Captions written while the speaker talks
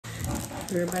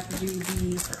We're about to do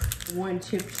the one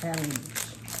chip challenge.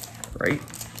 Right?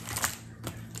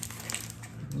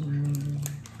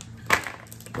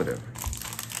 Whatever.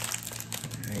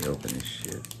 I ain't open this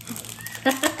shit.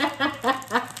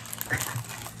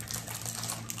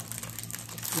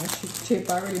 My chip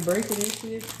already breaking and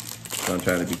shit. So I'm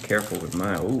trying to be careful with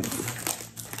mine. Ooh.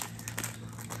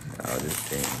 Oh, this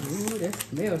thing. Ooh, that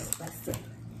smells spicy.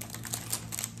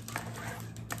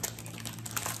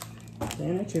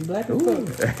 Damn, that chip black and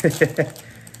cooked.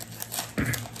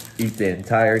 Eat the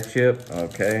entire chip.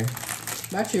 Okay.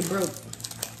 My chip broke.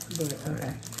 But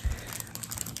okay.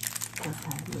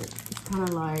 Okay, look. It's kind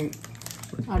of like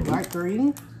a dark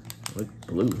green. Look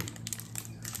blue.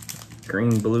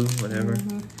 Green, blue, whatever.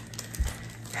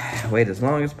 Wait as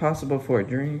long as possible for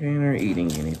drinking or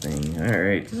eating anything. All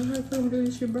right. I heard something do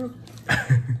this shit broke. 1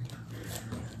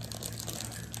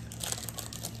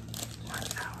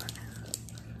 hour.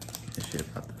 This shit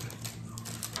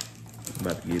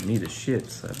about to give me the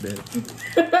shits, I bet.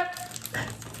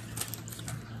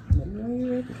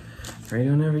 Ready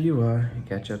whenever you are. You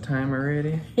got your timer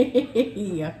ready?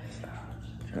 Yeah.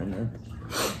 All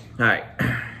right.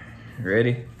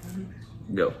 Ready?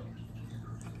 Go.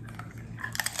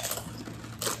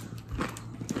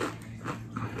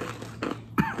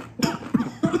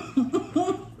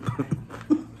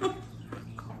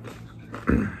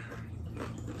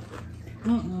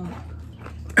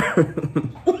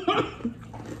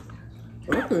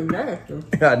 That's nasty.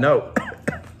 I know.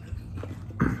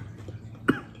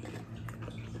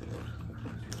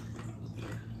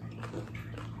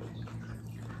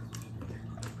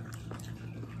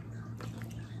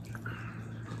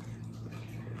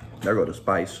 There go the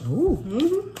spice.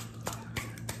 Ooh.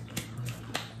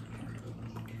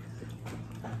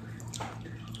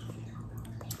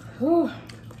 Ooh.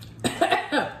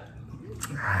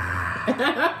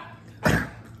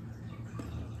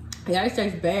 Yeah, it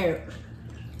tastes bad.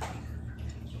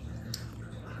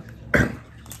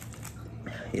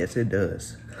 Yes, it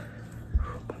does.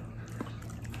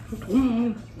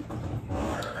 Whew.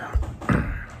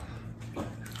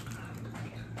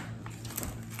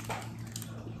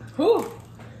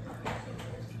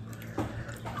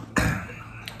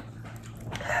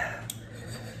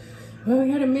 Well,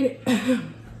 we had a minute.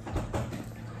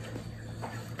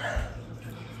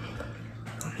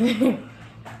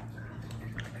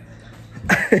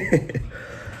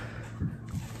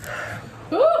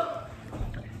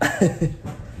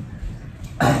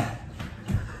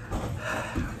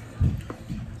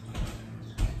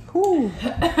 Ooh.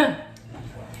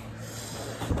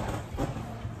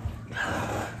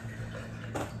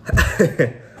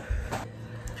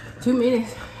 2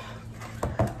 minutes.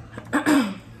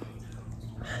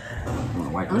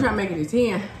 I'm trying to make it a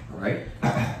 10. Right?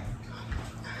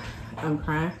 I'm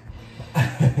crying.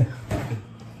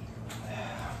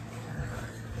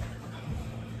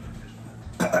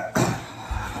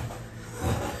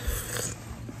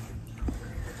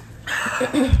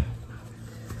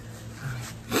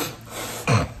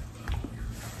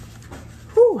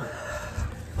 Whew.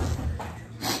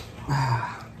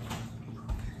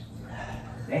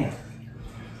 Damn.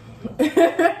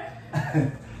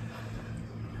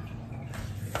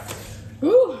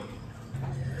 Ooh.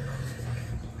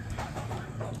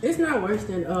 It's not worse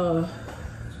than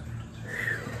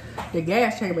the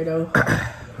gas chamber though.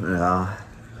 No.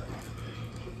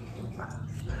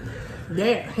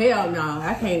 That hell no,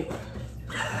 I can't.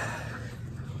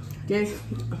 This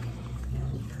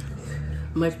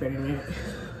much better than that.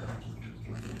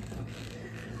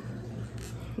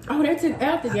 Oh, they took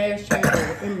out the gas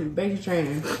chamber in basic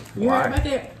training. You heard about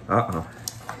that?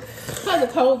 Because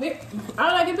of COVID.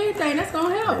 I like if anything, that's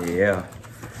gonna help. Yeah.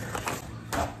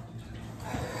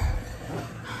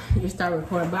 You start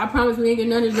recording, but I promise we ain't get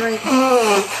none to drink.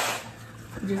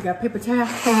 We just got paper towel.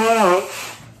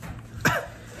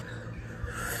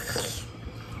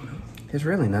 It's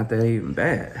really not that even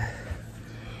bad.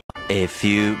 A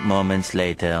few moments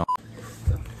later.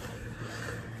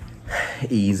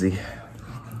 Easy.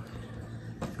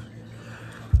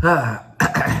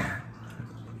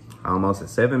 Almost at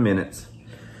 7 minutes.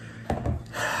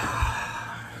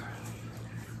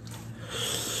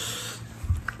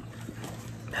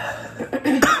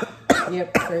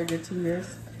 Yep, surgery 2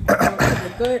 years.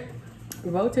 Good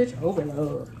voltage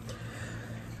overload.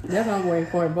 That's what I'm waiting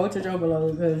for, voltage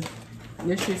overload, because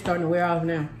this shit's starting to wear off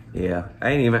now. Yeah,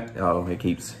 I ain't even, oh, it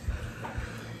keeps.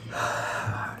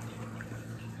 I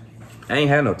ain't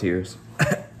had no tears.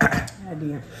 God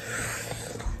damn.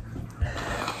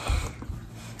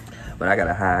 But I got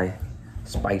a high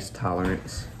spice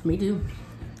tolerance. Me too.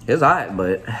 It's hot,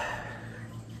 but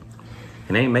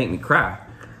it ain't make me cry.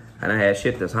 I done had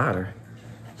shit that's hotter.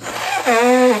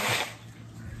 I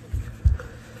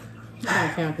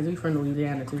don't count because we from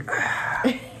Louisiana too.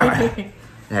 I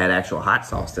had actual hot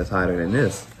sauce that's hotter than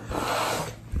this.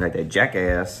 Like that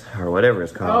Jackass or whatever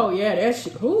it's called. Oh yeah, that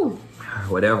shit. Ooh.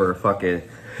 Whatever fucking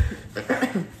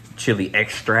chili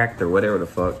extract or whatever the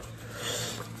fuck.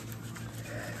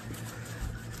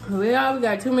 Well, we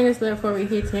got 2 minutes left before we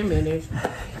hit 10 minutes.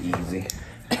 Easy.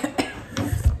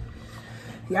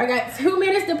 Y'all got 2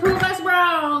 minutes to prove us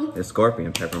wrong. The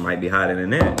scorpion pepper might be hotter than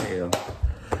that. Hell.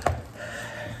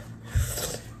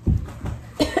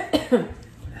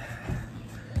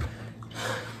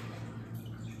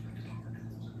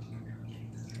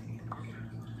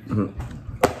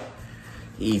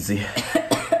 Easy.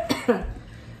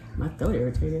 My throat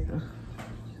irritated though.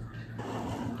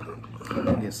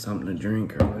 Get something to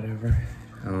drink or whatever.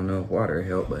 I don't know if water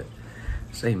help, but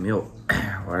say milk.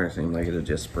 Water seems like it'll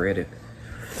just spread it.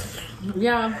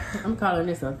 Yeah, I'm calling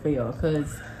this a fail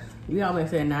because we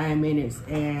almost at 9 minutes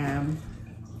and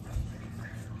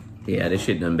yeah, this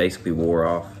shit done basically wore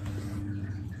off.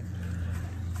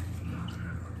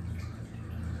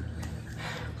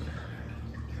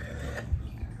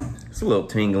 It's a little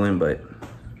tingling, but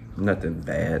nothing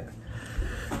bad.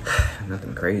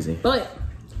 Nothing crazy. But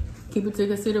keep it to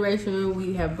consideration,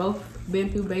 we have both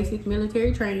been through basic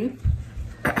military training.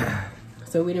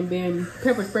 So we done been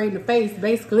pepper sprayed in the face,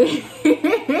 basically.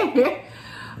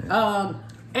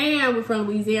 And we're from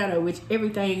Louisiana, which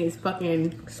everything is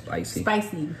fucking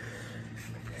spicy.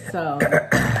 So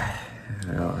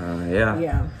yeah.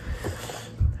 Yeah.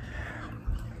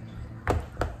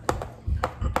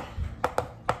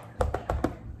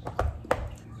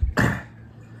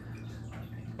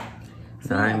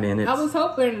 So 9 minutes. I was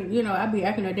hoping, I'd be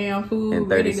acting a damn fool, in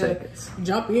 30 ready seconds. to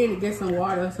jump in and get some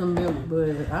water or some milk,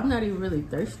 but I'm not even really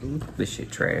thirsty. This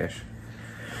shit trash.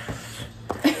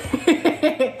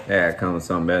 Yeah, it comes with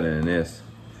something better than this.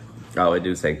 Oh, it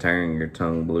do say turn your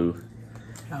tongue blue.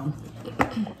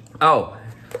 Oh,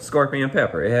 scorpion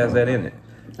pepper. It has that in it.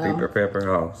 Reaper pepper.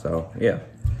 Oh, so yeah.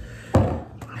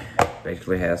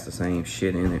 Basically has the same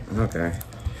shit in it. Okay.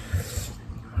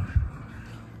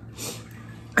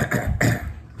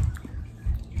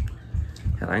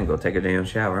 Hell, I can go take a damn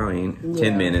shower. I mean,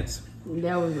 10 minutes.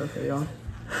 That was a fail.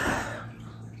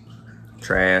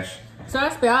 Trash. So I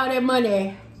spent all that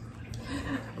money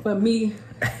for me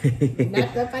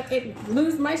not to fucking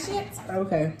lose my shit.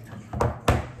 Okay.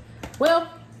 Well,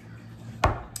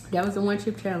 that was the one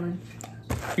chip challenge.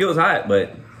 It was hot,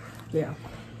 but yeah,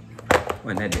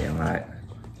 wasn't that damn hot.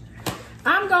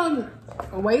 I'm gonna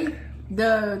wait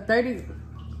the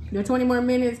 20 more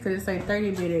minutes because it's like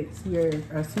 30 minutes. You're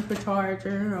a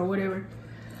supercharger or whatever.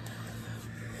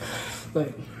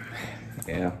 But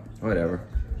yeah, whatever.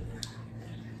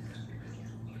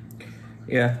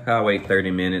 Yeah, I'll wait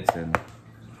 30 minutes and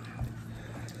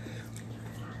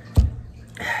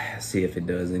see if it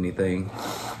does anything.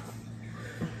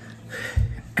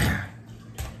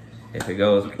 If it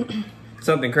goes,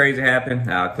 something crazy happen,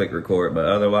 I'll click record, but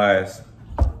otherwise,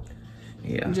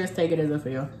 yeah. Just take it as a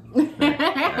fail.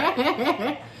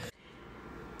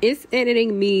 It's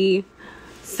editing me.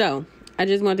 So, I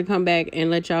just want to come back and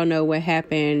let y'all know what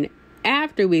happened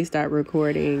after we start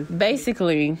recording.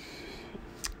 Basically,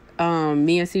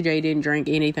 me and CJ didn't drink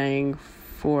anything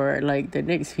for like the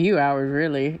next few hours,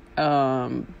 really.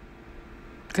 Because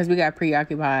we got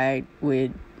preoccupied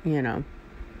with,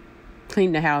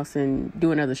 cleaning the house and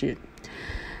doing other shit.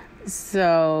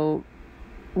 So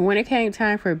when it came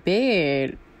time for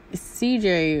bed,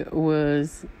 CJ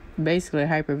was basically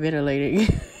hyperventilating.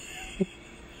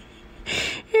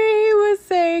 He was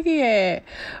saying he had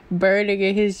burning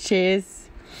in his chest,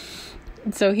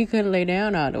 so he couldn't lay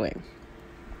down all the way.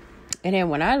 And then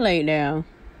when I laid down,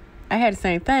 I had the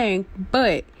same thing,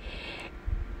 but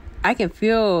I can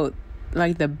feel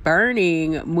like the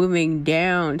burning moving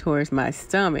down towards my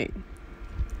stomach.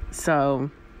 So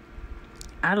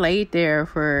I laid there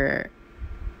for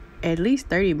at least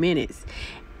 30 minutes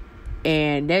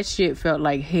and that shit felt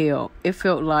like hell. It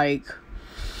felt like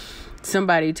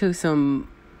somebody took some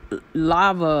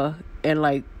lava and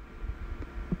like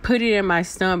put it in my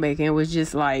stomach and was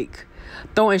just like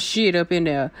throwing shit up in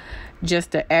there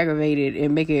just to aggravate it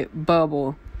and make it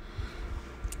bubble.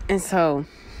 And so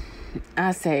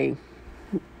I say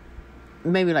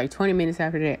maybe like 20 minutes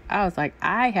after that, I was like,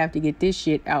 I have to get this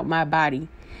shit out my body.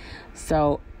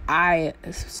 So I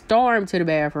stormed to the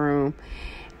bathroom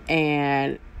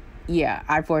and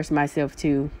I forced myself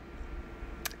to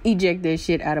eject this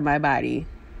shit out of my body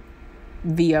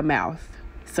via mouth.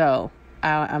 So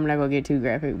I'm not gonna get too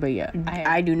graphic, but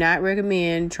I do not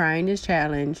recommend trying this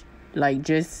challenge. Like,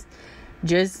 just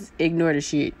Just ignore the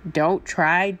shit. Don't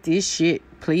try this shit.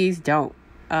 Please don't.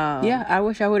 Yeah, I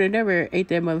wish I would have never ate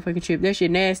that motherfucking chip. That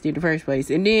shit nasty in the first place.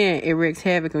 And then it wreaks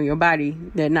havoc on your body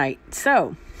that night.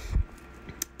 So,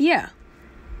 yeah.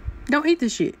 Don't eat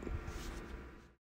this shit.